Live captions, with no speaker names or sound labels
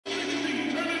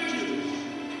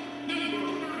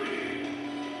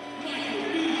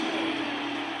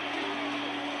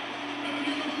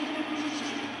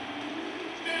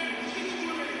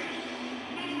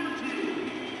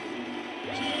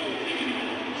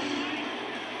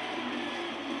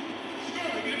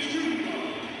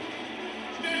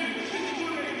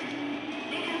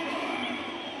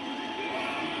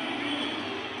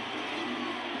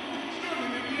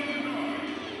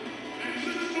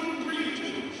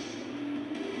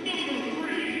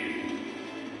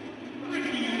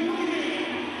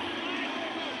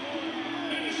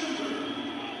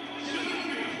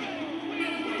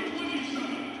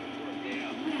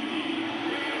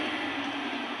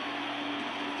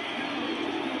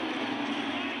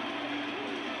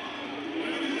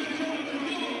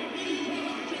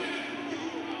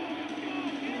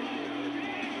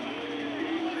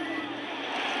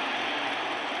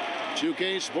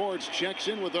2K Sports checks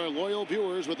in with our loyal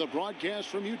viewers with a broadcast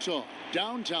from Utah,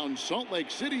 downtown Salt Lake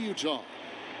City, Utah,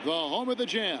 the home of the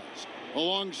Jazz.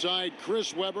 Alongside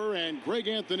Chris Webber and Greg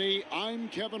Anthony, I'm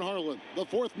Kevin Harlan, the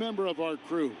fourth member of our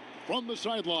crew. From the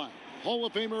sideline, Hall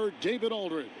of Famer David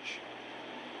Aldridge.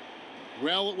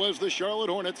 Well, it was the Charlotte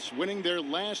Hornets winning their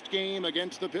last game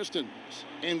against the Pistons.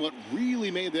 And what really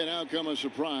made that outcome a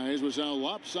surprise was how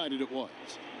lopsided it was.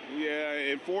 Yeah,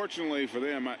 unfortunately for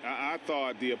them, I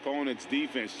thought the opponent's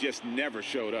defense just never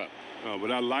showed up.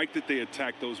 But I like that they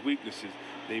attacked those weaknesses.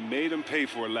 They made them pay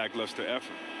for a lackluster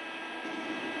effort.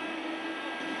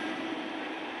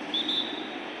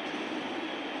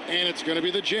 And it's going to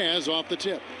be the Jazz off the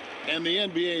tip. And the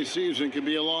NBA season can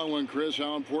be a long one, Chris.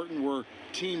 How important were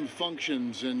team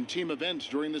functions and team events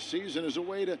during the season as a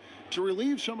way to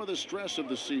relieve some of the stress of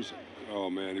the season? Oh,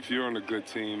 man, if you're on a good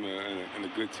team and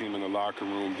a good team in the locker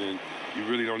room, then you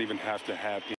really don't even have to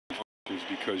have team functions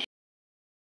because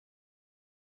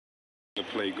you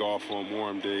play golf on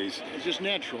warm days. It's just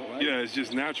natural, right? Yeah, it's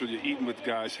just natural. You're eating with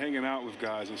guys, hanging out with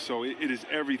guys, and so it is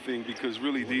everything because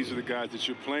really these are the guys that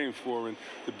you're playing for, and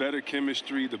the better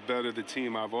chemistry, the better the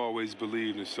team, I've always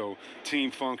believed. And so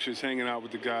team functions, hanging out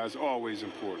with the guys, always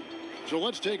important. So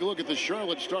let's take a look at the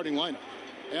Charlotte starting lineup.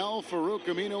 Al-Farouq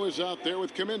Aminu is out there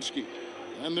with Kaminsky.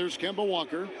 Then there's Kemba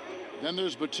Walker. Then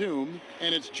there's Batum.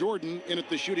 And it's Jordan in at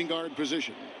the shooting guard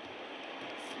position.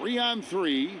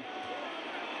 3-on-3.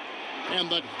 And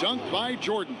the dunk by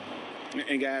Jordan.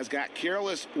 And guys got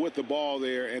careless with the ball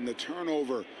there, and the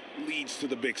turnover leads to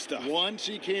the big stuff. Once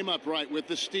he came up right with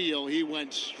the steal, he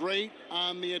went straight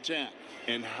on the attack.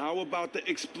 And how about the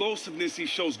explosiveness he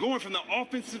shows, going from the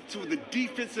offensive to the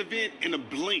defensive end in a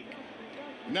blink?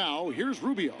 Now, here's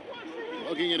Rubio.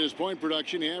 Looking at his point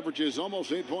production, he averages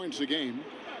almost 8 points a game.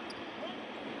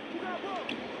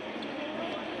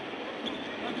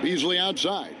 Beasley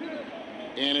outside.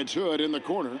 And it's Hood in the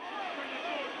corner.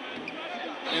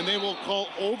 And they will call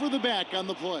over the back on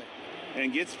the play.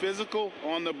 And gets physical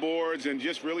on the boards and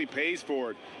just really pays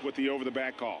for it with the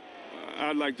over-the-back call.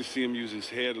 I'd like to see him use his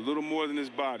head a little more than his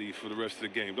body for the rest of the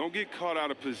game. Don't get caught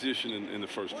out of position in the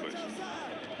first place.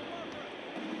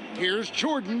 Here's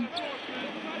Jordan.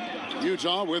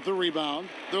 Utah with the rebound.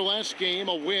 Their last game,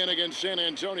 a win against San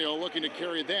Antonio, looking to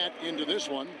carry that into this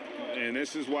one. And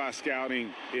this is why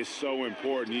scouting is so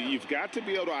important. You've got to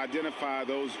be able to identify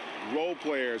those role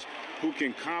players who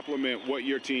can complement what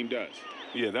your team does.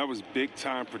 Yeah, that was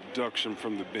big-time production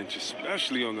from the bench,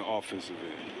 especially on the offensive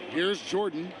end. Here's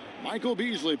Jordan. Michael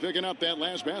Beasley picking up that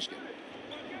last basket.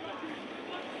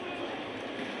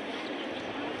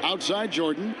 Outside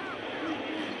Jordan.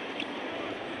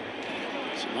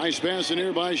 It's a nice pass in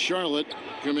here by Charlotte.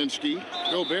 Kaminsky.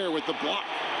 Gobert with the block.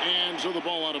 And so the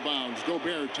ball out of bounds.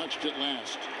 Gobert touched it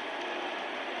last.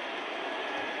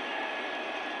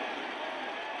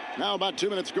 Now about 2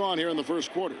 minutes gone here in the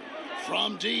first quarter.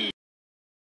 From deep.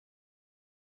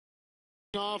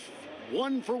 Off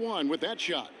 1 for 1 with that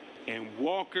shot. And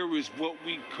Walker is what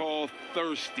we call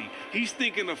thirsty. He's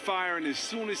thinking of firing as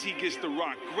soon as he gets the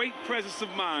rock. Great presence of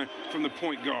mind from the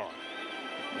point guard.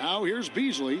 Now here's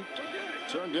Beasley.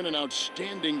 Turned in an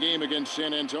outstanding game against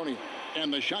San Antonio.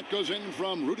 And the shot goes in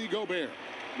from Rudy Gobert.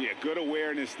 Yeah, good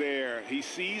awareness there. He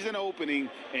sees an opening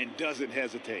and doesn't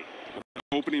hesitate.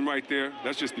 Opening right there,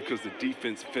 that's just because the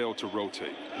defense failed to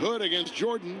rotate. Hood against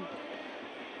Jordan.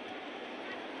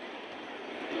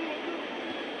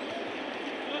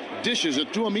 Dishes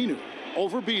it to Aminu.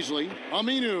 Over Beasley.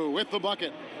 Aminu with the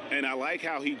bucket. And I like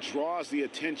how he draws the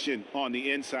attention on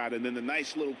the inside and then the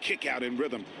nice little kick out in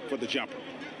rhythm for the jumper.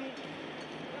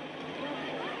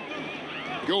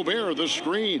 Gobert the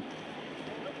screen.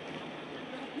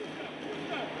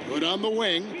 Good on the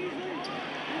wing.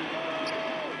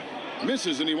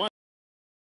 Misses and he wants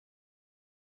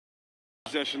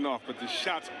possession off, but the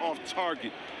shot's off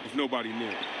target with nobody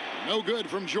near. No good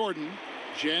from Jordan.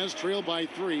 Jazz trail by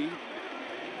 3.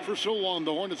 For so long,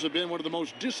 the Hornets have been one of the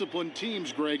most disciplined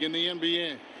teams, Greg, in the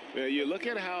NBA. Yeah, you look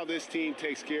at how this team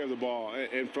takes care of the ball,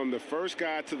 and from the first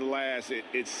guy to the last,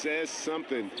 it says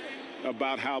something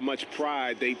about how much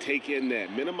pride they take in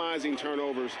that. Minimizing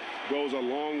turnovers goes a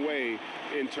long way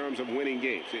in terms of winning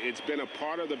games. It's been a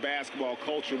part of the basketball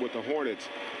culture with the Hornets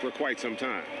for quite some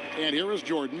time. And here is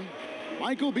Jordan.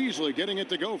 Michael Beasley getting it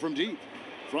to go from deep.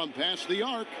 From past the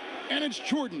arc. And it's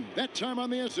Jordan, that time on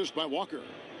the assist by Walker.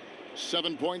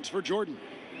 7 points for Jordan.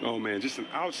 Oh, man, just an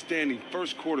outstanding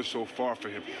first quarter so far for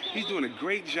him. He's doing a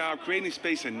great job creating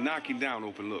space and knocking down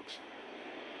open looks.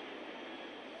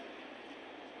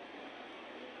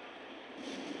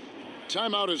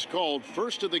 Timeout is called,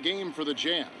 first of the game for the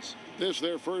Jazz. This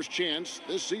their first chance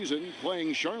this season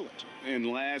playing Charlotte. And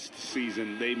last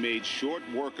season, they made short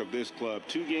work of this club.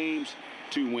 2 games,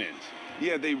 2 wins.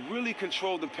 Yeah, they really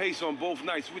controlled the pace on both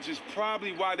nights, which is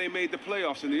probably why they made the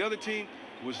playoffs. And the other team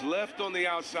was left on the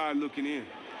outside looking in.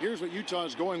 Here's what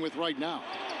Utah's going with right now.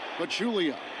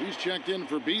 Pachulia, he's checked in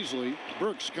for Beasley.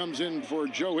 Burks comes in for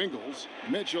Joe Ingles.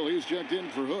 Mitchell, he's checked in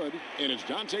for Hood. And it's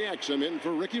Dante Exum in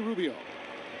for Ricky Rubio.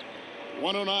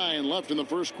 1:09 left in the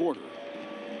first quarter.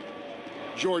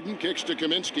 Jordan kicks to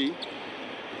Kaminsky.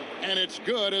 And it's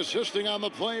good. Assisting on the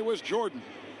play was Jordan.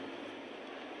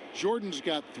 Jordan's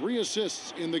got 3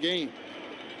 assists in the game.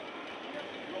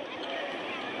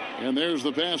 And there's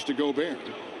the pass to Gobert.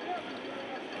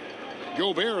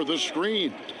 Gobert, the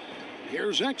screen.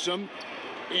 Here's Exum.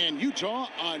 And Utah,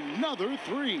 another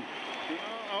 3.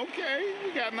 Okay,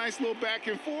 we got a nice little back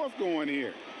and forth going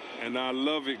here. And I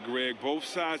love it, Greg. Both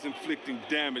sides inflicting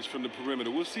damage from the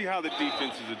perimeter. We'll see how the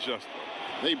defense is adjusted.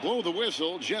 They blow the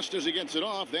whistle just as he gets it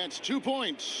off. That's 2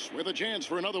 points with a chance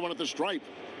for another one at the stripe.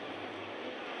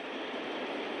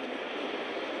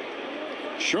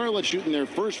 Charlotte shooting their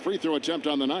first free throw attempt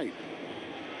on the night.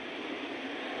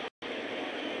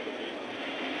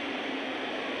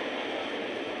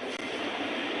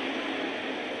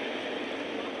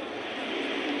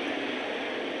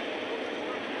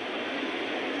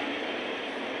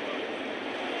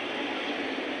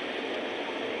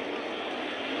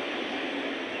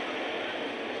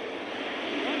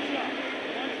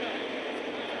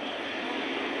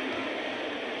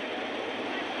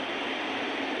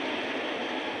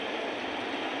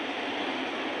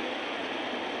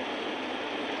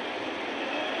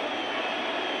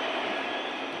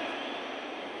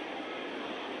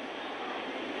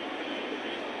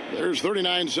 There's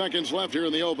 39 seconds left here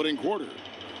in the opening quarter.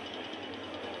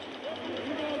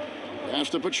 Pass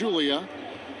to Pachulia.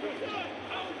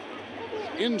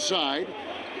 Inside.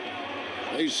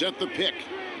 They set the pick.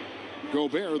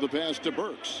 Gobert the pass to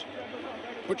Burks.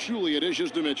 Pachulia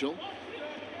dishes to Mitchell.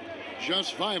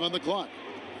 Just 5 on the clock.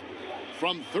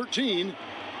 From 13,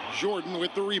 Jordan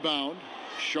with the rebound.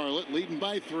 Charlotte leading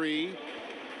by 3.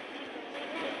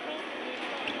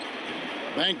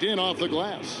 Banked in off the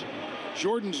glass.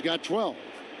 Jordan's got 12.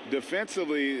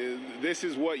 Defensively, this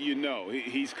is what you know.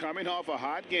 He's coming off a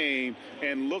hot game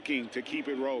and looking to keep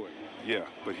it rolling. Yeah,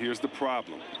 but here's the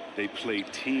problem. They play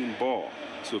team ball.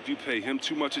 So if you pay him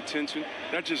too much attention,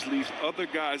 that just leaves other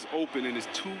guys open and is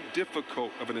too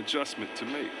difficult of an adjustment to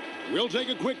make. We'll take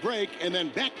a quick break and then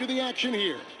back to the action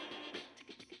here.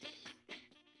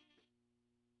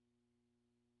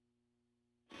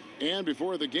 And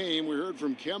before the game, we heard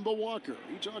from Kemba Walker.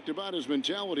 He talked about his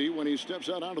mentality when he steps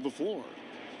out onto the floor.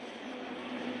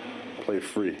 Play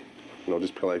free.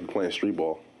 Just play like playing street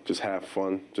ball. Just have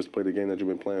fun. Just play the game that you've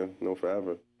been playing,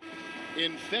 forever.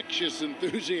 Infectious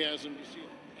enthusiasm to see.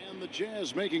 And the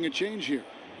Jazz making a change here.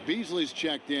 Beasley's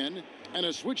checked in. And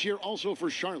a switch here also for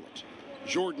Charlotte.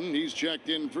 Jordan, he's checked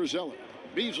in for Zeller.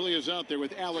 Beasley is out there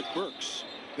with Alec Burks.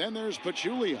 Then there's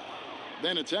Pachulia.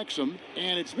 Then it's Exum,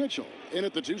 and it's Mitchell in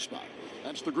at the 2 spot.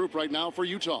 That's the group right now for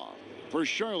Utah. For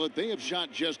Charlotte, they have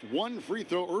shot just 1 free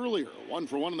throw earlier, 1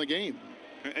 for 1 in the game.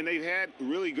 And they've had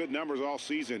really good numbers all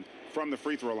season from the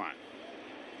free throw line.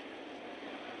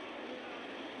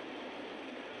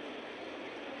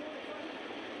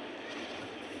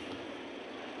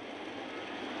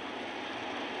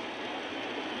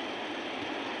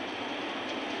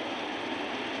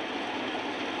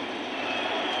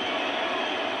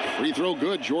 Free throw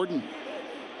good, Jordan.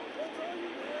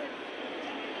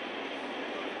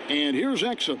 And here's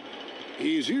Exum.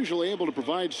 He's usually able to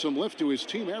provide some lift to his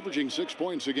team, averaging 6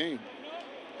 points a game.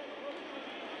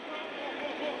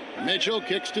 Mitchell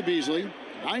kicks to Beasley.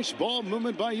 Nice ball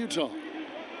movement by Utah.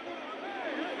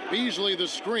 Beasley the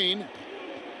screen.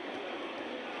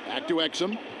 Back to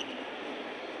Exum.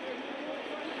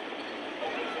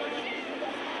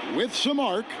 With some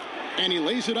arc, and he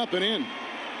lays it up and in.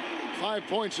 5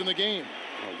 points in the game.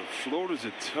 Oh, the floater's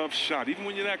a tough shot, even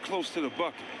when you're that close to the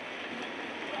bucket.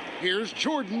 Here's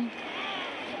Jordan.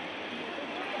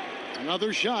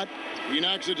 Another shot. He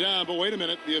knocks it down, but wait a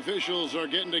minute. The officials are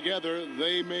getting together.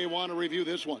 They may want to review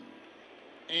this one.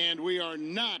 And we are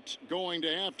not going to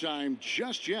halftime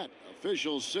just yet.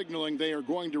 Officials signaling they are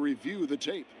going to review the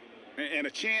tape. And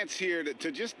a chance here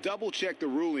to just double check the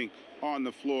ruling on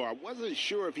the floor. I wasn't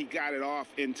sure if he got it off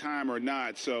in time or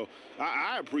not, so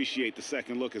I appreciate the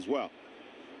second look as well.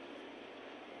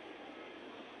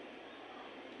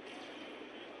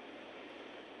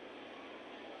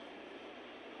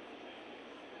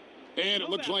 And it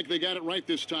looks like they got it right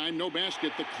this time. No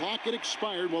basket. The clock had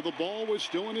expired while the ball was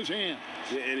still in his hands.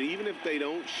 Yeah, and even if they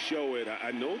don't show it,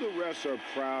 I know the refs are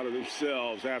proud of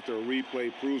themselves after a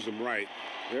replay proves them right.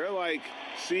 They're like,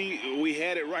 see, we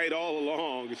had it right all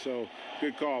along. So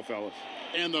good call, fellas.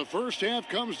 And the first half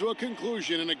comes to a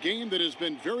conclusion in a game that has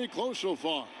been very close so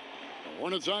far. The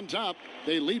Hornets on top.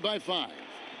 They lead by 5.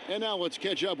 And now let's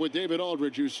catch up with David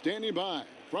Aldridge, who's standing by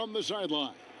from the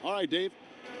sideline. All right, Dave.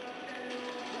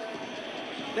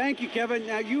 Thank you, Kevin.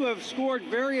 Now, you have scored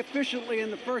very efficiently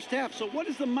in the first half, so what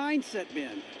has the mindset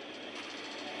been?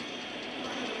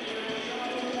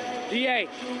 DA,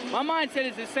 my mindset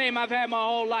is the same I've had my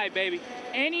whole life, baby.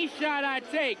 Any shot I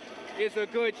take is a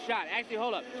good shot. Actually,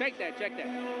 hold up. Check that.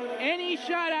 Any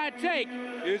shot I take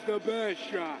is the best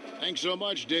shot. Thanks so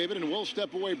much, David, and we'll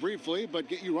step away briefly, but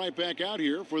get you right back out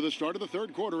here for the start of the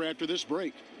third quarter after this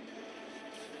break.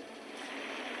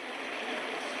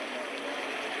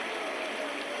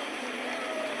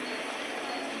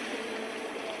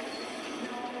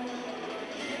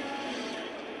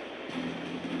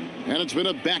 And it's been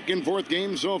a back-and-forth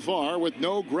game so far with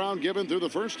no ground given through the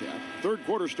first half. Third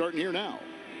quarter starting here now.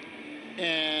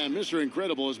 And Mr.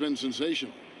 Incredible has been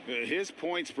sensational. His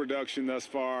points production thus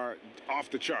far off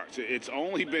the charts. It's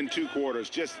only been 2 quarters.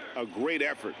 Just a great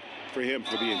effort for him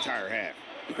for the entire half.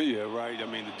 Yeah, right. I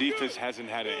mean, the defense hasn't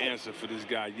had an answer for this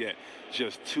guy yet.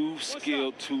 Just too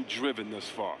skilled, too driven thus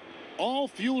far. All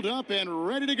fueled up and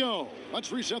ready to go.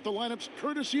 Let's reset the lineups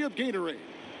courtesy of Gatorade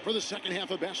for the second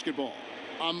half of basketball.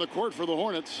 On the court for the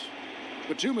Hornets,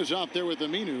 Batum is out there with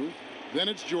Aminu. Then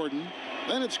it's Jordan.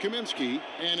 Then it's Kaminsky.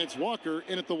 And it's Walker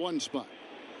in at the 1 spot.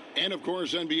 And, of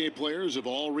course, NBA players have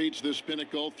all reached this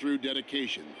pinnacle through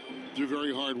dedication, through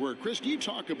very hard work. Chris, can you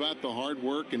talk about the hard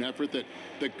work and effort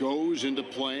that goes into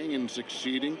playing and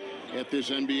succeeding at this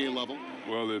NBA level?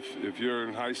 Well, if you're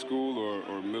in high school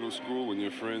or middle school, when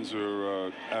your friends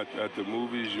are at the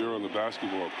movies, you're on the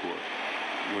basketball court.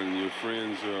 When your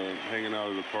friends are hanging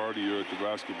out at a party, you're at the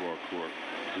basketball court.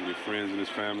 When your friends and his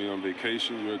family on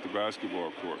vacation, you're at the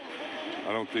basketball court.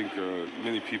 I don't think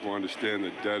many people understand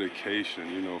the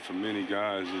dedication. You know, for many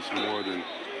guys, it's more than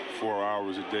 4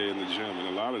 hours a day in the gym. And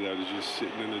a lot of that is just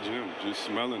sitting in the gym, just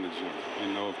smelling the gym.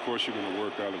 You know, of course you're going to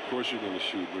work out, of course you're going to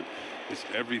shoot, but it's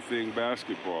everything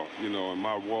basketball. You know, on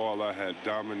my wall, I had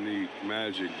Dominique,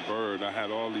 Magic, Bird. I had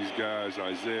all these guys,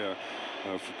 Isaiah,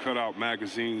 cut out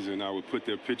magazines, and I would put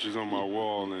their pictures on my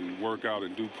wall and work out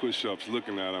and do push-ups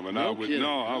looking at them. And I would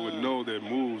know their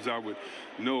moves. I would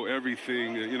know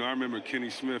everything. You know, I remember Kenny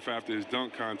Smith after his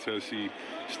dunk contest. He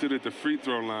stood at the free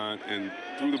throw line and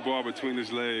threw the ball between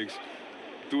his legs,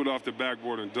 threw it off the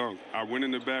backboard and dunked. I went in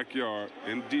the backyard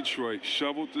in Detroit,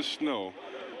 shoveled the snow,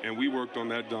 and we worked on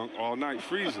that dunk all night,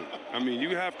 freezing. I mean,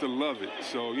 you have to love it.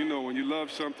 So, you know, when you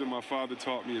love something, my father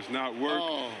taught me, it's not work.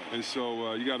 And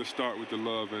so you got to start with the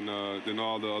love, and then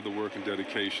all the other work and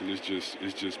dedication is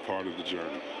just part of the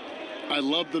journey. I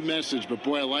love the message, but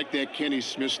boy, I like that Kenny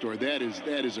Smith story. That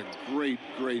is a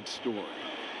great story.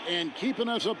 And keeping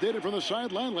us updated from the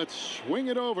sideline, let's swing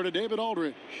it over to David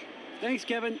Aldridge. Thanks,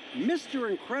 Kevin. Mr.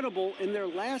 Incredible in their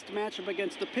last matchup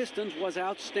against the Pistons was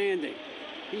outstanding.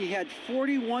 He had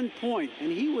 41 points, and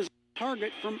he was a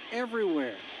target from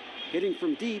everywhere, hitting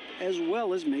from deep as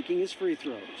well as making his free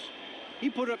throws. He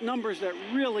put up numbers that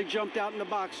really jumped out in the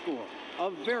box score.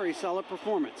 A very solid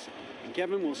performance. And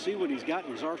Kevin will see what he's got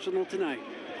in his arsenal tonight.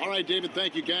 All right, David,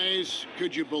 thank you, guys.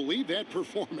 Could you believe that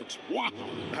performance? Wow.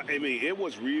 I mean, it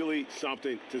was really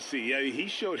something to see. I mean, he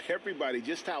showed everybody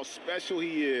just how special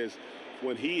he is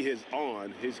when he is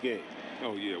on his game.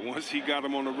 Oh, yeah. Once he got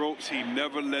them on the ropes, he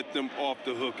never let them off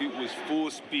the hook. It was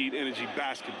full-speed energy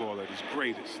basketball at his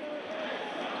greatest.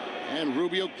 And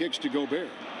Rubio kicks to Gobert.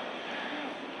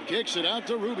 Kicks it out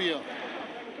to Rubio.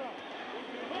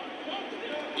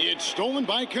 It's stolen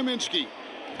by Kaminsky.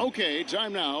 Okay,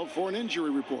 time now for an injury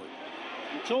report.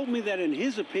 He told me that in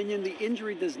his opinion, the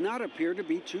injury does not appear to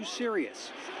be too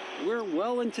serious. We're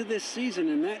well into this season,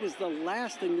 and that is the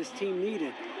last thing this team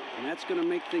needed. And that's going to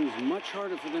make things much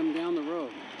harder for them down the road.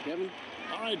 Kevin?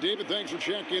 All right, David, thanks for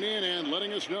checking in and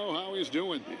letting us know how he's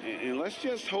doing. And let's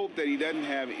just hope that he doesn't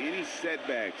have any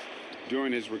setbacks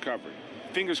during his recovery.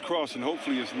 Fingers crossed, and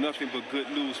hopefully it's nothing but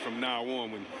good news from now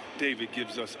on when David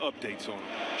gives us updates on him.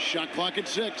 Shot clock at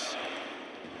 6.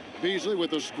 Beasley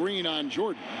with a screen on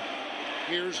Jordan.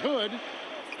 Here's Hood.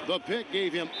 The pick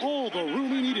gave him all the room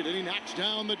he needed, and he knocks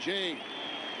down the J.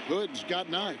 Hood's got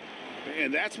 9.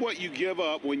 And that's what you give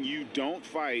up when you don't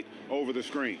fight over the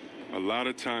screen. A lot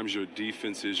of times your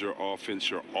defense is your offense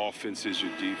is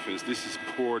your defense. This is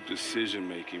poor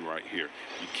decision-making right here.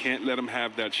 You can't let them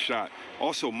have that shot.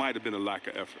 Also might have been a lack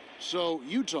of effort. So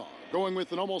Utah going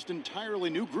with an almost entirely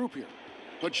new group here.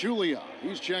 Pachulia,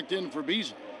 he's checked in for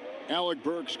Beasley. Alec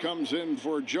Burks comes in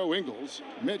for Joe Ingles.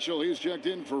 Mitchell, he's checked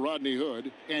in for Rodney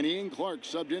Hood. And Ian Clark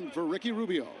subbed in for Ricky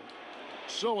Rubio.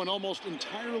 So an almost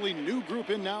entirely new group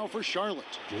in now for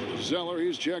Charlotte. Zeller,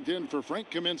 he's checked in for Frank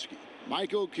Kaminsky.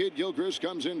 Michael Kidd-Gilchrist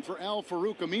comes in for Al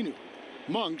Farouk Aminu.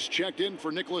 Monks checked in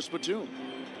for Nicholas Batum.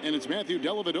 And it's Matthew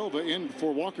Dellavedova in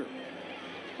for Walker.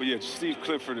 Well, yeah, Steve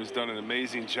Clifford has done an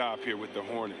amazing job here with the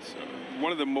Hornets.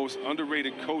 One of the most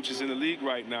underrated coaches in the league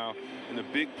right now, and a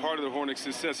big part of the Hornets'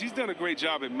 success. He's done a great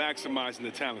job at maximizing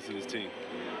the talents of his team.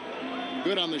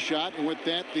 Good on the shot, and with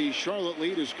that, the Charlotte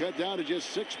lead is cut down to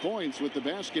just 6 points with the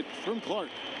basket from Clark.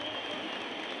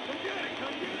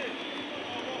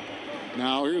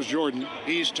 Now here's Jordan.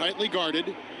 He's tightly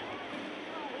guarded.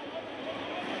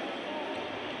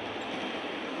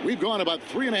 We've gone about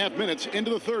 3.5 minutes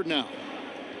into the third now.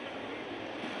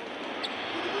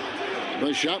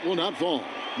 The shot will not fall.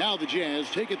 Now the Jazz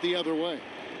take it the other way.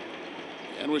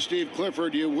 And with Steve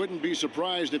Clifford, you wouldn't be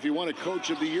surprised if he won a Coach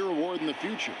of the Year award in the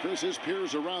future. Chris, his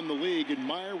peers around the league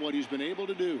admire what he's been able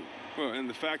to do. Well, and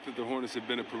the fact that the Hornets have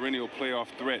been a perennial playoff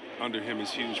threat under him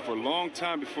is huge. For a long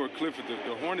time before Clifford,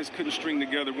 the Hornets couldn't string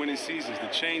together winning seasons. The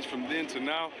change from then to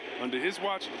now, under his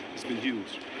watch, has been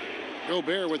huge.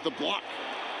 Gobert with the block.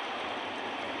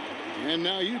 And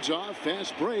now Utah,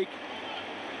 fast break.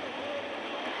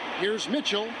 Here's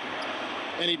Mitchell,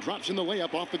 and he drops in the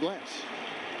layup off the glass.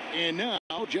 And now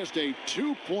just a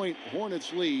 2-point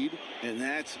Hornets lead. And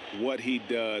that's what he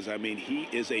does. I mean, he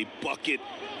is a bucket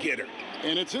getter.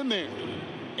 And it's in there.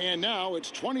 And now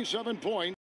it's 27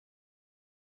 points.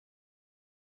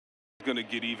 It's going to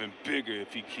get even bigger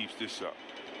if he keeps this up.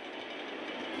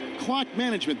 Clock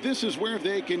management. This is where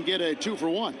they can get a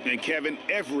 2-for-1. And Kevin,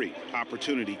 every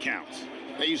opportunity counts.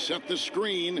 They set the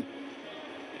screen.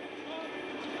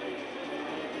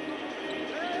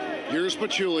 Here's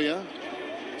Pachulia.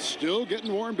 Still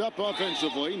getting warmed up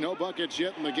offensively. No buckets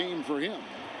yet in the game for him.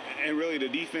 And really the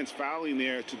defense fouling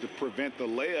there to prevent the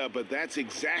layup, but that's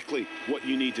exactly what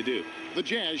you need to do. The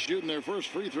Jazz shooting their first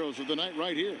free throws of the night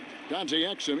right here. Dante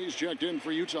Exum, he's checked in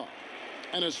for Utah.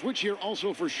 And a switch here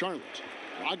also for Charlotte.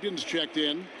 Brogdon's checked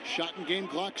in. Shot and game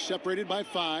clock separated by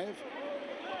 5.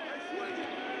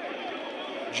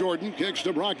 Jordan kicks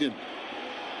to Brogdon.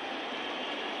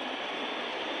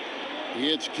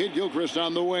 It's Kidd-Gilchrist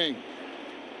on the wing.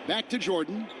 Back to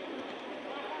Jordan.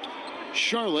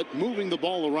 Charlotte moving the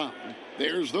ball around.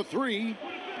 There's the 3.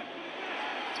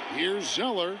 Here's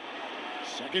Zeller.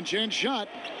 Second chance shot.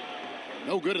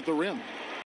 No good at the rim.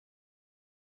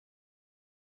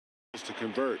 To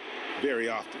convert very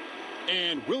often.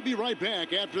 And we'll be right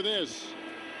back after this.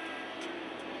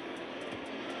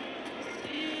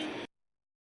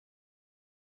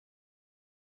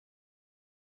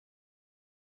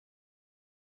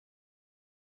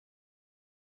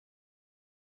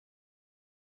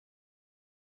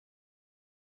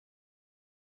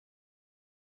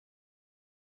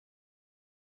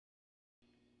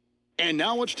 And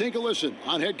now let's take a listen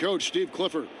on head coach Steve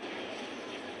Clifford.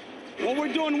 Well,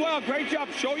 we're doing well. Great job.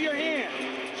 Show your hands.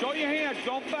 Show your hands.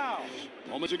 Don't foul.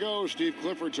 Moments ago, Steve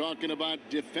Clifford talking about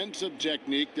defensive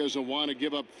technique. Doesn't want to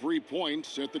give up 3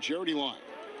 points at the charity line.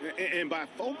 And by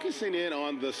focusing in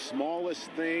on the smallest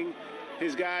thing,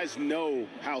 his guys know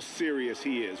how serious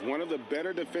he is. One of the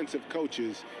better defensive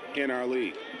coaches in our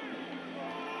league.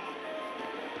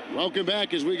 Welcome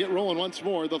back as we get rolling once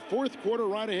more. The fourth quarter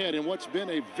right ahead in what's been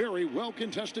a very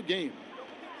well-contested game.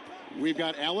 We've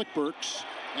got Alec Burks.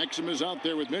 Exum is out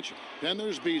there with Mitchell. Then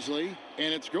there's Beasley,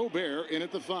 and it's Gobert in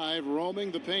at the 5,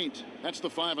 roaming the paint. That's the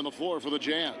 5 on the floor for the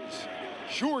Jazz.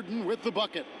 Jordan with the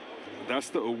bucket. That's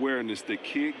the awareness that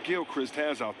Kidd-Gilchrist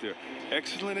has out there.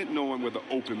 Excellent at knowing where the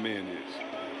open man is.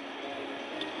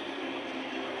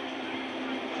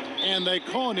 And they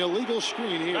call an illegal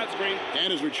screen here. That's green.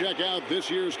 And as we check out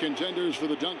this year's contenders for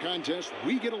the dunk contest,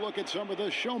 we get a look at some of the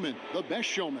showmen, the best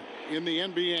showmen in the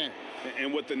NBA.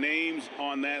 And with the names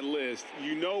on that list,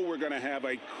 you know we're going to have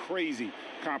a crazy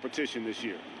competition this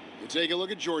year. You take a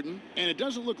look at Jordan, and it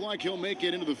doesn't look like he'll make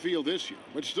it into the field this year.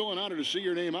 But still an honor to see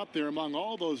your name up there among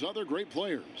all those other great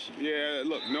players. Yeah,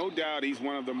 look, no doubt he's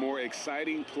one of the more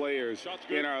exciting players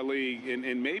in our league.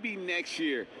 And maybe next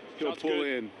year he'll pull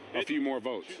in a few more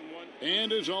votes.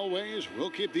 And as always, we'll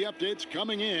keep the updates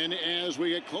coming in as we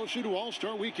get closer to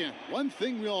All-Star Weekend. One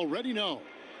thing we already know,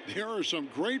 There are some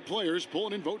great players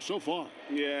pulling in votes so far.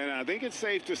 Yeah, and I think it's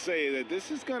safe to say that this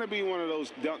is going to be one of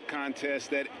those dunk contests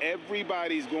that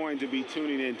everybody's going to be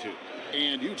tuning into.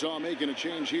 And Utah making a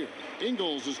change here.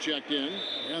 Ingles is checked in.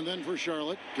 And then for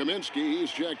Charlotte, Kaminsky,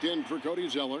 he's checked in for Cody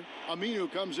Zeller.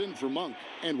 Aminu comes in for Monk.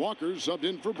 And Walker's subbed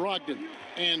in for Brogdon.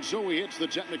 And so he hits the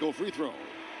technical free throw.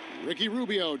 Ricky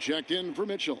Rubio checked in for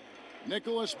Mitchell.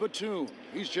 Nicholas Batum,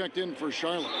 he's checked in for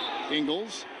Charlotte.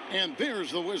 Ingles, and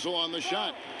there's the whistle on the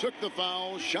shot. Took the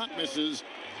foul, shot misses.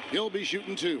 He'll be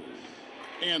shooting 2.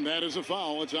 And that is a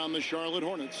foul. It's on the Charlotte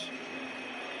Hornets.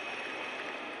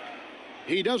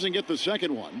 He doesn't get the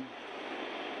second one.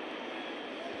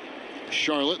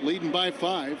 Charlotte leading by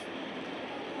 5.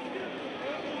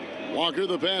 Walker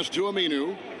the pass to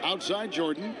Aminu. Outside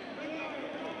Jordan.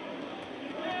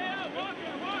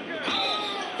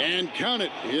 And count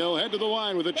it. He'll head to the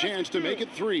line with a chance to make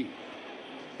it 3.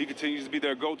 He continues to be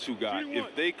their go-to guy.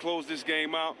 If they close this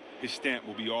game out, his stamp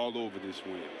will be all over this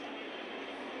win.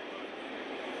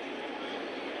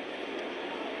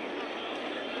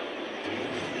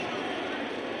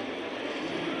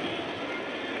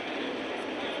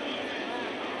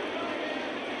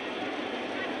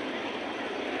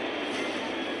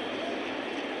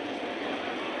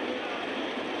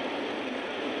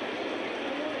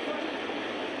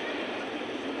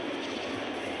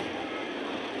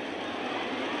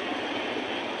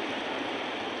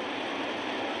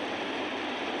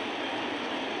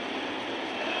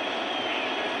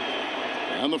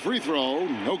 On the free throw,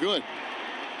 no good.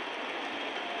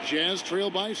 Jazz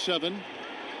trail by 7.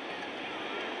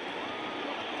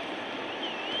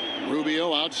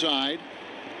 Rubio outside.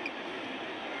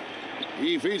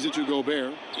 He feeds it to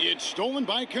Gobert. It's stolen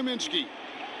by Kaminsky.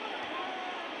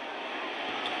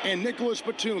 And Nicholas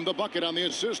Batum, the bucket on the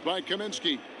assist by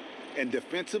Kaminsky. And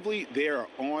defensively, they are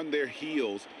on their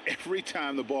heels every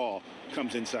time the ball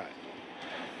comes inside.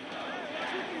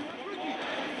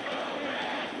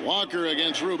 Walker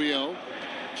against Rubio.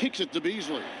 Kicks it to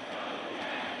Beasley.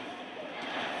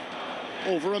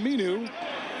 Over Aminu.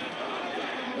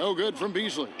 No good from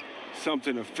Beasley.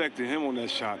 Something affected him on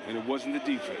that shot, and it wasn't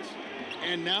the defense.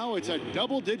 And now it's a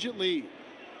double-digit lead.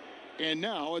 And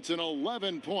now it's an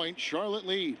 11-point Charlotte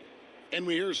lead. And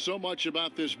we hear so much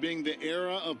about this being the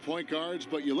era of point guards,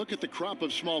 but you look at the crop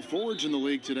of small forwards in the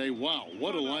league today. Wow,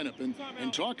 what a lineup.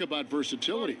 And talk about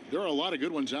versatility. There are a lot of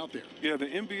good ones out there. Yeah, the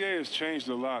NBA has changed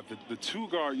a lot. The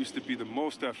 2-guard used to be the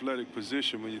most athletic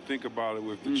position when you think about it,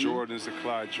 with the Jordans, the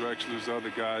Clyde Drexlers,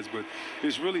 other guys. But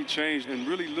it's really changed. And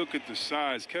really look at the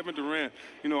size. Kevin Durant,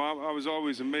 you know, I was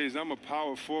always amazed. I'm a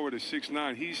power forward at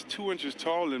 6'9". He's 2 inches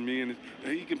taller than me, and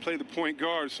he can play the point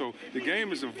guard. So the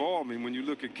game is evolving when you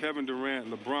look at Kevin Durant,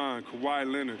 LeBron,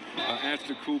 Kawhi Leonard,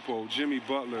 Antetokounmpo, Jimmy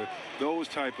Butler, those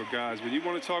type of guys. But you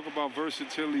want to talk about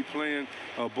versatility, playing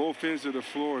both ends of the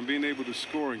floor and being able to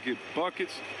score and get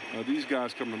buckets, these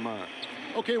guys come to mind.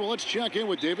 Okay, well, let's check in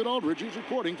with David Aldridge, who's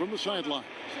reporting from the sideline.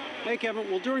 Hey,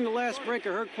 Kevin. Well, during the last break, I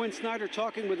heard Quinn Snyder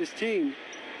talking with his team.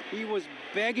 He was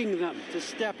begging them to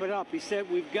step it up. He said,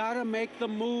 we've got to make the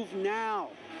move now,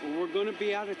 or we're going to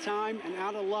be out of time and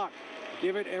out of luck.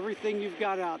 Give it everything you've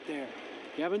got out there.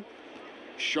 Kevin?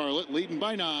 Charlotte leading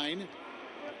by 9.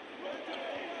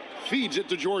 Feeds it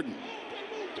to Jordan.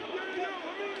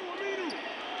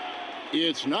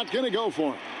 It's not going to go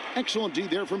for him. Excellent D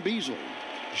there from Beasley.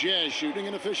 Jazz shooting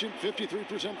an efficient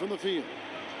 53% from the field.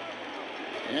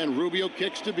 And Rubio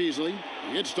kicks to Beasley.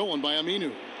 It's stolen by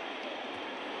Aminu.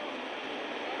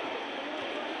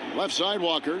 Left side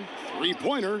Walker.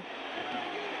 3-pointer.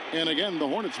 And again, the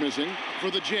Hornets missing.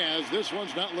 For the Jazz, this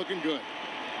one's not looking good.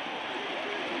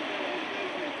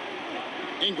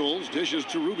 Ingles dishes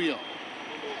to Rubio.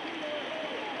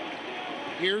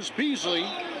 Here's Beasley,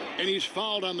 and he's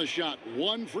fouled on the shot.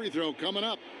 1 free throw coming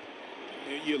up.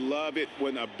 You love it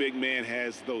when a big man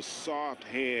has those soft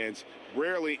hands.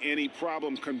 Rarely any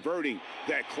problem converting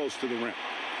that close to the rim.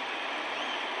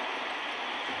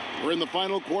 We're in the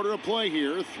final quarter of play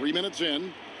here. 3 minutes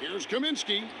in. Here's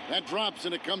Kaminsky. That drops,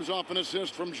 and it comes off an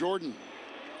assist from Jordan.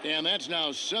 And that's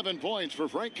now 7 points for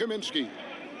Frank Kaminsky.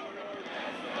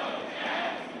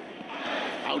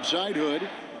 Outside Hood.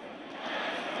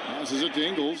 Passes it to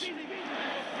Ingles.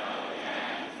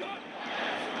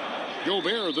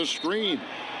 Gobert, the screen.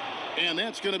 And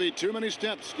that's going to be too many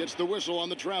steps. Gets the whistle on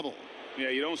the travel. Yeah,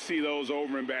 you don't see those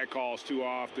over and back calls too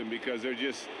often because they're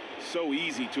just so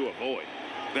easy to avoid.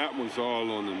 That was all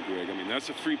on them, Greg. I mean, that's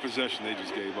a free possession they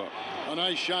just gave up. A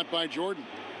nice shot by Jordan.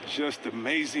 Just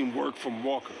amazing work from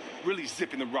Walker. Really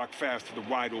zipping the rock fast to the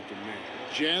wide open man.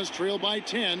 Jazz trail by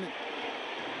 10.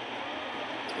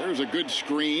 There's a good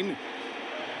screen.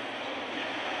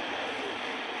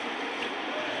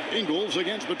 Ingles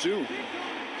against Batum.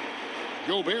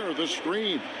 Gobert the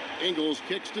screen. Ingles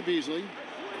kicks to Beasley.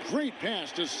 Great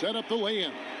pass to set up the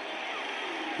lay-in.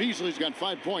 Beasley's got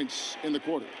 5 points in the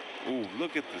quarter. Oh,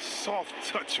 look at the soft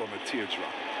touch on the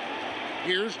teardrop.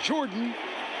 Here's Jordan.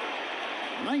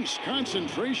 Nice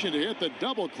concentration to hit the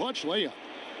double clutch layup.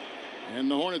 And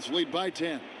the Hornets lead by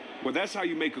 10. Well, that's how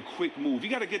you make a quick move. You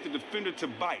got to get the defender to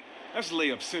bite. That's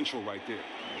layup central right there.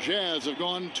 Jazz have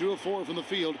gone 2 of 4 from the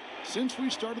field since we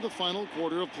started the final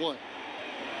quarter of play.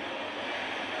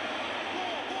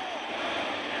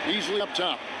 Beasley up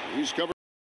top. He's covered.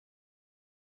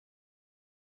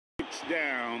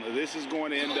 Down. This is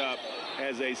going to end up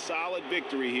as a solid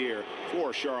victory here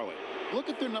for Charlotte. Look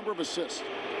at their number of assists.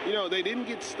 You know, they didn't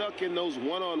get stuck in those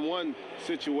one-on-one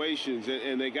situations,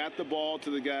 and they got the ball to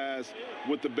the guys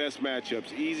with the best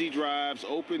matchups. Easy drives,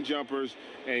 open jumpers,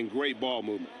 and great ball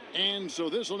movement. And so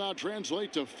this will now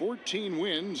translate to 14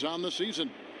 wins on the season.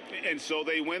 And so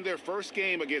they win their first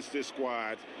game against this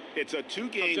squad. It's a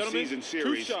 2-game season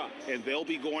series, and they'll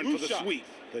be going for the sweep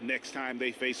the next time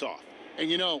they face off. And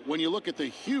you know, when you look at the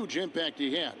huge impact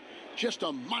he had, just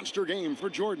a monster game for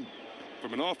Jordan.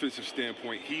 From an offensive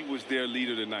standpoint, he was their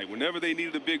leader tonight. Whenever they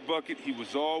needed a big bucket, he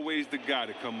was always the guy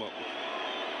to come up with.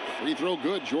 Free throw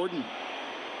good, Jordan.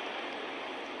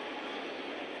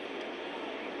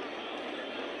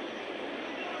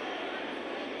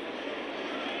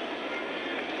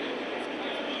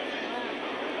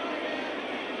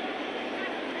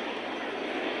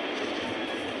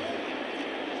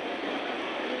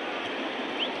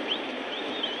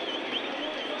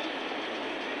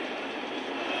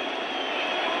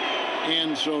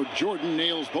 And so Jordan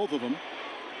nails both of them.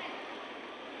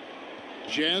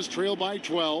 Jazz trail by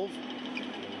 12.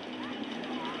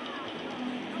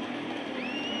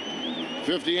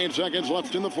 58 seconds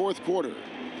left in the fourth quarter.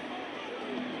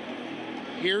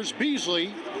 Here's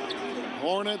Beasley.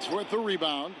 Hornets with the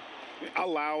rebound.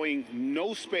 Allowing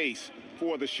no space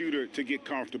for the shooter to get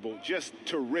comfortable. Just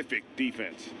terrific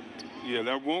defense. Yeah,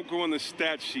 that won't go on the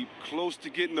stat sheet. Close to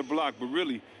getting the block, but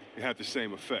really it had the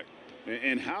same effect.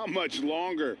 And how much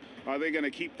longer are they going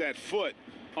to keep that foot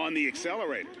on the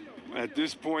accelerator? At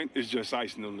this point, it's just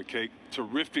icing on the cake.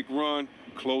 Terrific run,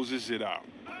 closes it out.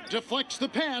 Deflects the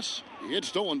pass. It's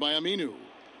stolen by Aminu.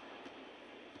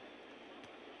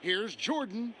 Here's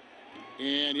Jordan.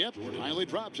 And, yep, finally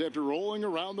drops after rolling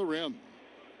around the rim.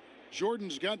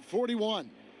 Jordan's got 41.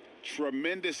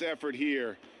 Tremendous effort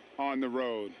here on the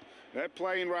road. That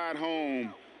plane ride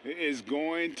home is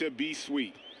going to be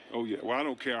sweet. Oh, yeah. Well, I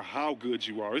don't care how good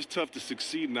you are. It's tough to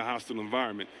succeed in a hostile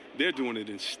environment. They're doing it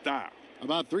in style.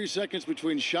 About 3 seconds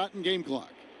between shot and game clock.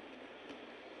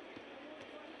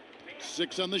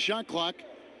 6 on the shot clock.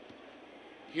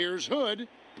 Here's Hood.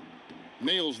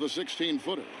 Nails the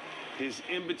 16-footer. His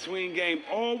in-between game,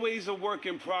 always a work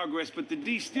in progress, but the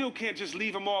D still can't just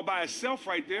leave him all by himself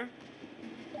right there.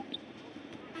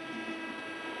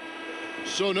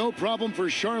 So no problem for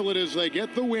Charlotte as they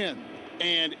get the win.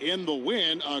 And in the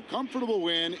win, a comfortable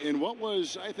win in what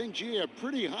was, I think, gee, a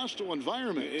pretty hostile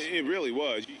environment. It really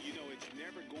was. You know, it's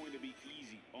never going to be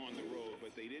easy on the road,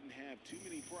 but they didn't have too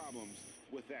many problems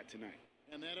with that tonight.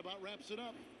 And that about wraps it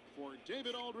up. For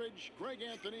David Aldridge, Greg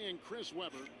Anthony, and Chris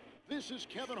Webber, this is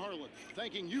Kevin Harlan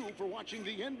thanking you for watching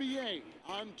the NBA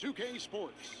on 2K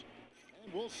Sports.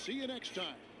 And we'll see you next time.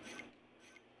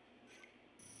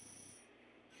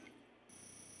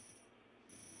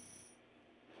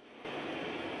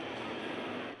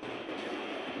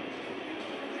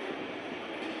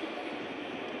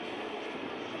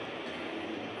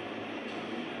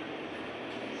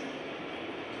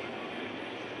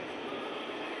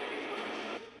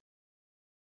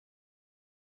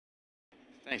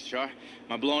 Thanks, Char. Am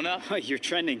I blown up? Oh, you're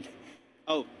trending.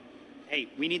 Oh, hey,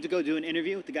 we need to go do an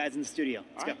interview with the guys in the studio.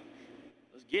 Let's go.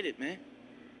 Let's get it, man.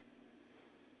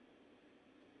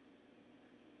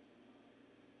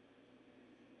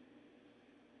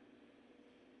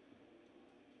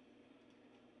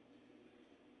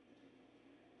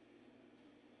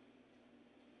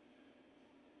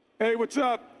 Hey, what's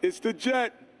up? It's the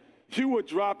Jet. You were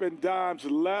dropping dimes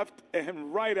left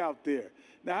and right out there.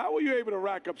 Now, how were you able to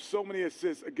rack up so many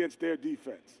assists against their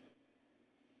defense?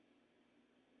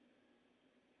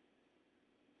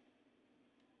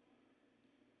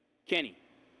 Kenny,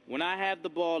 when I have the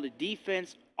ball, the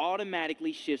defense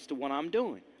automatically shifts to what I'm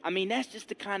doing. I mean, that's just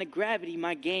the kind of gravity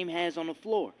my game has on the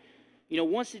floor. You know,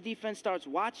 once the defense starts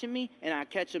watching me and I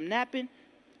catch them napping,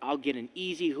 I'll get an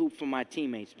easy hoop from my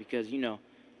teammates because, you know,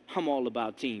 I'm all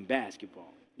about team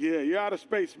basketball. Yeah, you're out of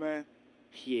space, man.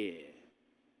 Yeah.